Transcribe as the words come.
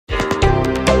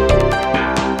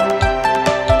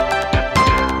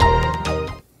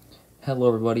Hello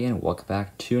everybody and welcome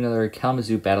back to another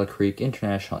Kalamazoo Battle Creek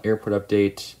International Airport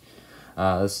update.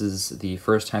 This is the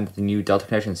first time that the new Delta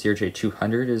Connection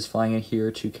CRJ-200 is flying in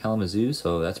here to Kalamazoo,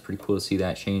 so that's pretty cool to see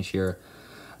that change here.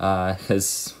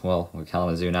 Because, well, with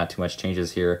Kalamazoo, not too much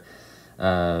changes here.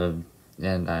 And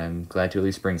I'm glad to at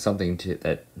least bring something to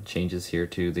that changes here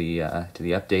to the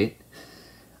update.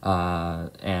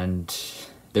 And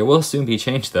there will soon be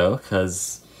change though,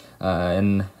 because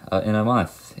in a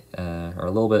month, or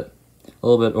a little bit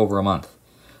over a month,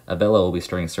 Bella will be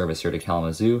starting service here to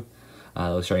Kalamazoo.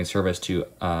 They'll be starting service to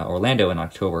Orlando in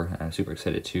October. I'm super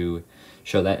excited to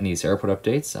show that in these airport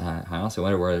updates. I also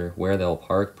wonder where they'll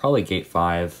park. Probably Gate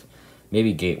 5,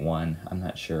 maybe Gate 1. I'm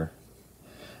not sure.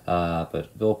 But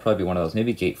they'll probably be one of those.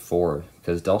 Maybe Gate 4,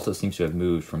 because Delta seems to have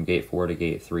moved from Gate 4 to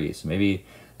Gate 3. So maybe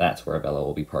that's where Bella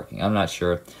will be parking. I'm not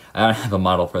sure. I don't have a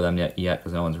model for them yet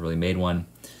because no one's really made one.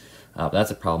 But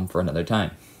that's a problem for another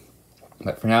time.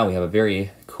 But for now, we have a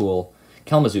very cool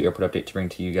Kalamazoo airport update to bring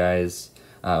to you guys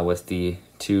with the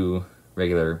two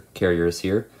regular carriers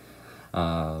here.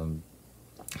 But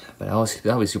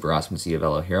that'll be super awesome to see a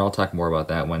Velo here. I'll talk more about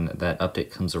that when that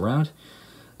update comes around.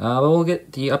 But we'll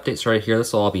get the update started here.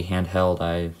 This will all be handheld.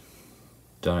 I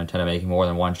don't intend on making more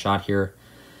than one shot here,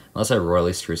 unless I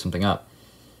royally screw something up.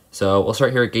 So we'll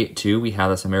start here at Gate 2. We have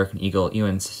this American Eagle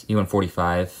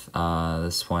E145.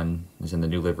 This one is in the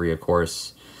new livery, of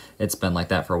course. It's been like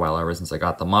that for a while, ever since I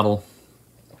got the model.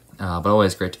 But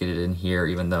always great to get it in here,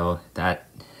 even though that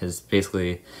has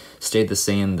basically stayed the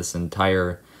same this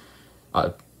entire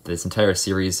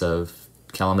series of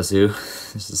Kalamazoo.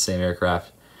 It's the same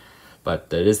aircraft. But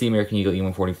it is the American Eagle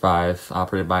E145,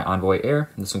 operated by Envoy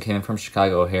Air. This one came in from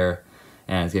Chicago O'Hare,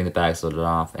 and it's getting the bags loaded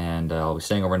off, and I'll be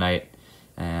staying overnight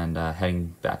and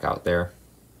heading back out there.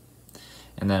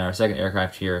 And then our second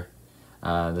aircraft here,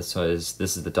 this is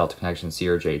the Delta Connection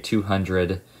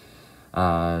CRJ-200.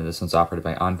 This one's operated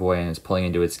by Envoy and is pulling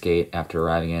into its gate after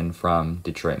arriving in from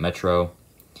Detroit Metro.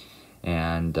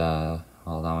 And well,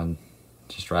 that one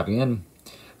just arriving in.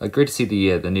 Great to see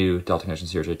the new Delta Connection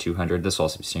CRJ-200. This will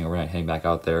also be staying overnight, heading back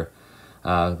out there.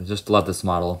 Just love this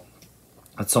model.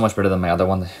 It's so much better than my other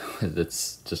one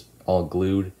that's just all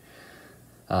glued.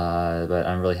 But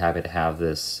I'm really happy to have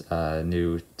this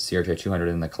new CRJ-200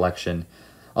 in the collection.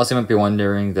 Also, you might be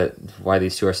wondering why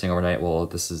these two are staying overnight. Well,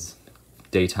 this is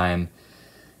daytime.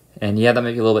 And yeah, that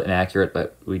might be a little bit inaccurate,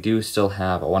 but we do still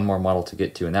have one more model to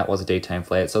get to, and that was a daytime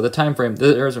flight. So the time frame,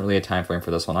 there isn't really a time frame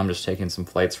for this one. I'm just taking some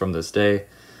flights from this day.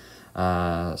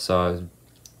 So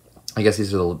I guess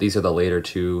these are the later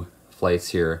two flights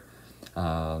here,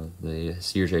 the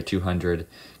CRJ-200,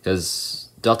 because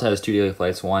Delta has two daily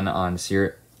flights, one on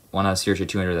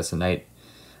CRJ-200, that's the night,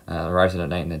 arrives at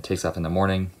night and then takes off in the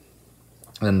morning.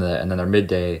 And then their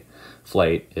midday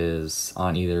flight is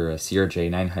on either a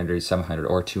CRJ-900, 700,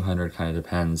 or 200, kind of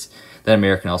depends. Then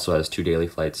American also has two daily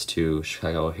flights to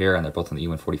Chicago O'Hare, and they're both on the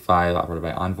E145, operated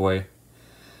by Envoy.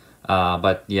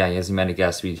 But yeah, as you might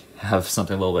guess, we have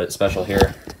something a little bit special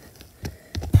here.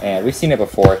 And we've seen it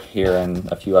before here in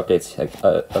a few updates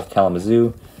of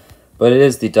Kalamazoo, but it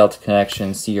is the Delta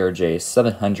Connection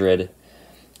CRJ-700.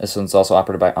 This one's also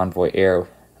operated by Envoy Air,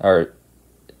 or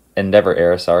Endeavor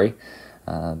Air, sorry,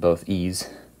 both E's.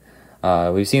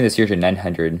 We've seen the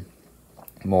CRJ-900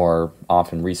 more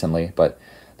often recently, but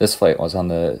this flight was on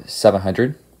the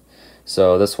 700.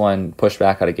 So this one pushed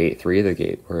back out of Gate 3, the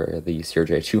gate where the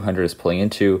CRJ-200 is pulling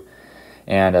into,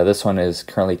 and this one is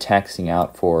currently taxiing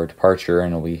out for departure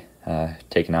and will be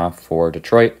taken off for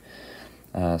Detroit.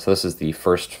 So this is the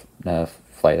first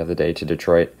flight of the day to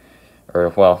Detroit, or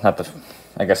well,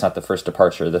 I guess not the first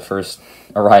departure, the first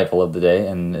arrival of the day,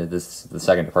 and this is the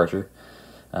second departure.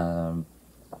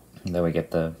 Then we get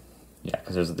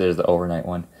because there's the overnight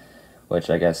one,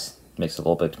 which I guess makes it a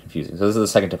little bit confusing. So this is the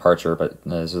second departure, but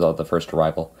this is the first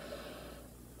arrival.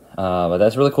 But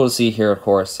that's really cool to see here, of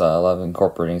course. I love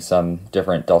incorporating some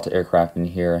different Delta aircraft in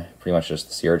here, pretty much just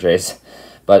the CRJs.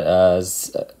 But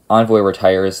as Envoy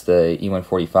retires the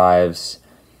E145s,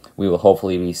 we will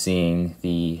hopefully be seeing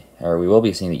the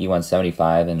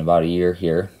E175 in about a year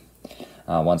here.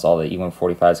 Once all the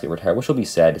E145s get retired, which will be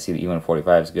sad to see the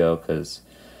E145s go, because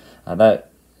that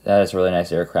is a really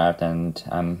nice aircraft, and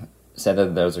I'm sad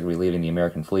that those are going to be leaving the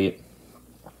American fleet.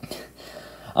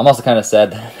 I'm also kind of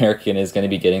sad that American is going to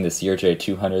be getting the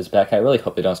CRJ-200s back. I really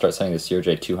hope they don't start sending the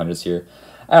CRJ-200s here.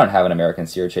 I don't have an American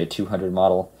CRJ-200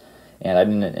 model, and I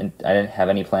didn't have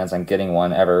any plans on getting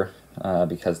one ever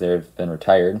because they've been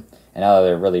retired, and now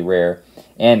they're really rare.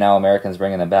 And now American's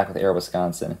bringing them back with Air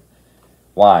Wisconsin.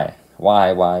 Why?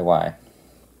 Why?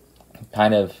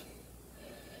 Kind of,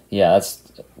 yeah, that's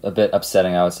a bit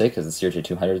upsetting, I would say, because the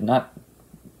CRJ-200 is not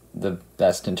the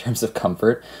best in terms of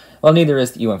comfort. Well, neither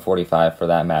is the UN-45 for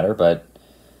that matter, but,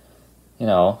 you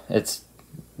know, it's...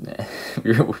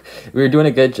 we were doing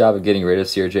a good job of getting rid of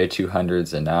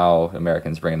CRJ-200s, and now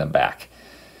Americans bringing them back.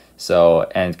 So,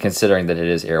 and considering that it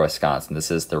is Air Wisconsin,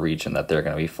 this is the region that they're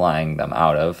going to be flying them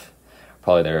out of.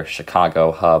 Probably their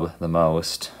Chicago hub the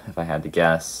most, if I had to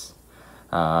guess.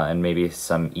 And maybe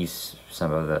some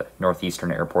of the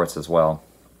northeastern airports as well.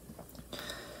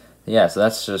 Yeah, so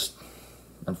that's just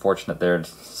unfortunate there to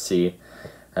see.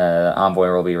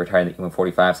 Envoy will be retiring the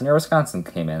UN-45s, and Air Wisconsin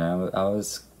came in. I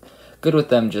was good with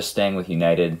them just staying with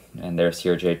United and their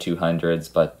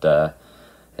CRJ-200s, but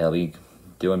they'll be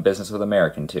doing business with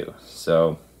American too.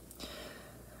 So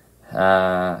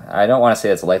I don't want to say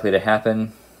it's likely to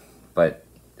happen, but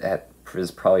that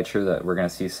is probably true that we're going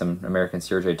to see some American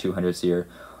CRJ-200s here.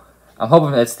 I'm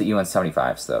hoping it's the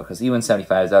UN-75s though, because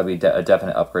UN-75s, that would be a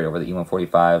definite upgrade over the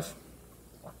UN-45.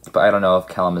 But I don't know if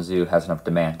Kalamazoo has enough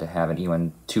demand to have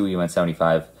two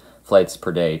UN-75 flights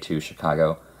per day to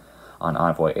Chicago on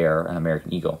Envoy Air and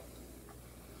American Eagle.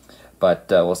 But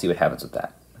we'll see what happens with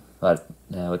that. But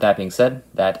with that being said,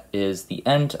 that is the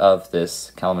end of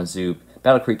this Kalamazoo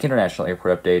Battle Creek International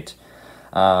Airport update.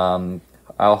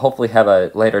 I'll hopefully have a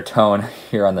lighter tone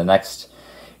here on the next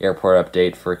airport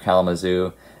update for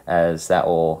Kalamazoo, as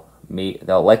that'll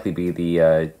likely be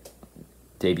the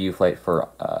debut flight for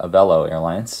Avelo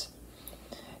Airlines.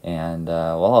 And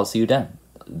well, I'll see you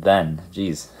then.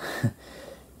 Geez.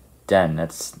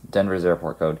 That's Denver's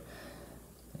airport code.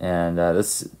 And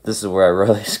this is where I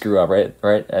really screw up,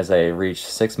 right as I reach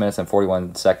 6 minutes and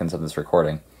 41 seconds of this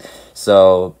recording.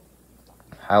 So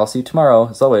I will see you tomorrow.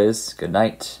 As always, good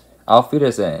night. Auf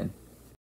Wiedersehen.